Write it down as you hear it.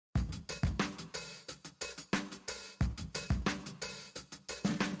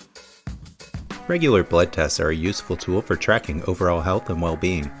Regular blood tests are a useful tool for tracking overall health and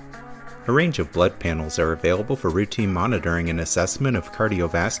well-being. A range of blood panels are available for routine monitoring and assessment of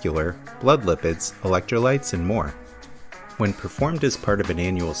cardiovascular, blood lipids, electrolytes, and more. When performed as part of an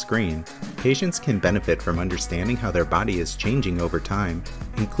annual screen, patients can benefit from understanding how their body is changing over time,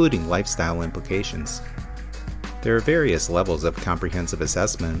 including lifestyle implications. There are various levels of comprehensive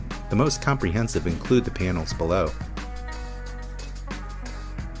assessment. The most comprehensive include the panels below.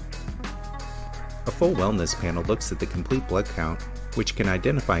 A full wellness panel looks at the complete blood count, which can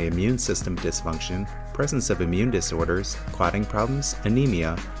identify immune system dysfunction, presence of immune disorders, clotting problems,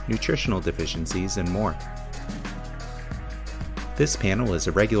 anemia, nutritional deficiencies, and more. This panel is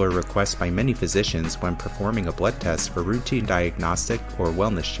a regular request by many physicians when performing a blood test for routine diagnostic or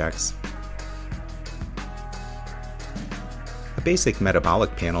wellness checks. A basic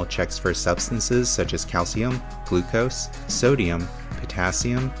metabolic panel checks for substances such as calcium, glucose, sodium,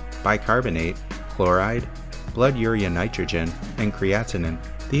 potassium, bicarbonate, chloride, blood urea nitrogen, and creatinine.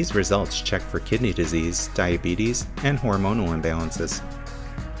 These results check for kidney disease, diabetes, and hormonal imbalances.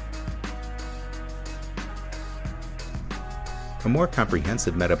 A more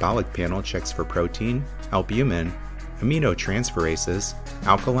comprehensive metabolic panel checks for protein, albumin, aminotransferases,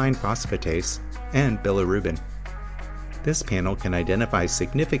 alkaline phosphatase, and bilirubin. This panel can identify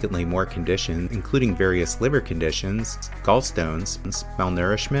significantly more conditions, including various liver conditions, gallstones,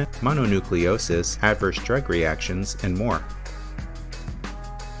 malnourishment, mononucleosis, adverse drug reactions, and more.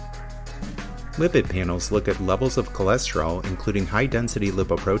 Lipid panels look at levels of cholesterol, including high-density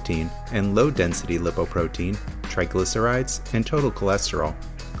lipoprotein and low-density lipoprotein, triglycerides, and total cholesterol.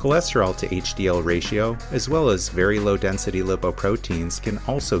 Cholesterol to HDL ratio, as well as very low-density lipoproteins, can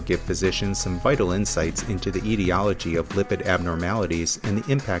also give physicians some vital insights into the etiology of lipid abnormalities and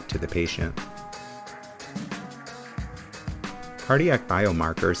the impact to the patient. Cardiac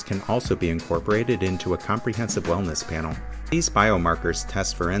biomarkers can also be incorporated into a comprehensive wellness panel. These biomarkers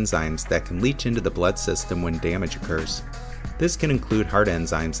test for enzymes that can leach into the blood system when damage occurs. This can include heart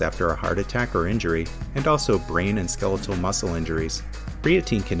enzymes after a heart attack or injury, and also brain and skeletal muscle injuries.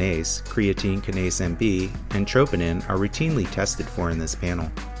 Creatine kinase MB, and troponin are routinely tested for in this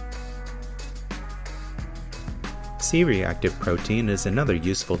panel. C-reactive protein is another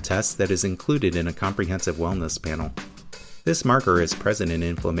useful test that is included in a comprehensive wellness panel. This marker is present in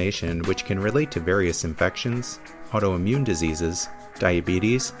inflammation, which can relate to various infections, autoimmune diseases,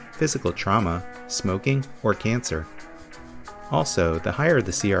 diabetes, physical trauma, smoking, or cancer. Also, the higher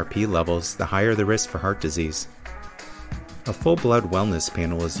the CRP levels, the higher the risk for heart disease. A full blood wellness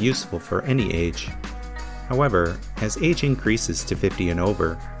panel is useful for any age. However, as age increases to 50 and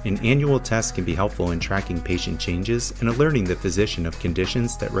over, an annual test can be helpful in tracking patient changes and alerting the physician of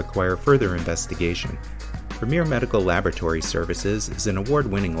conditions that require further investigation. Premier Medical Laboratory Services is an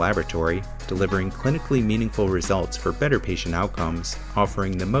award-winning laboratory delivering clinically meaningful results for better patient outcomes,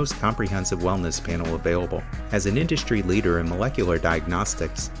 offering the most comprehensive wellness panel available. As an industry leader in molecular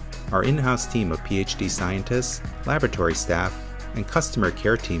diagnostics, our in-house team of PhD scientists, laboratory staff, and customer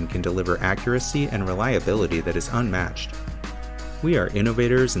care team can deliver accuracy and reliability that is unmatched. We are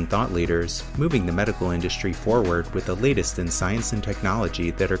innovators and thought leaders, moving the medical industry forward with the latest in science and technology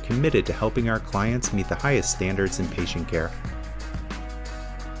that are committed to helping our clients meet the highest standards in patient care.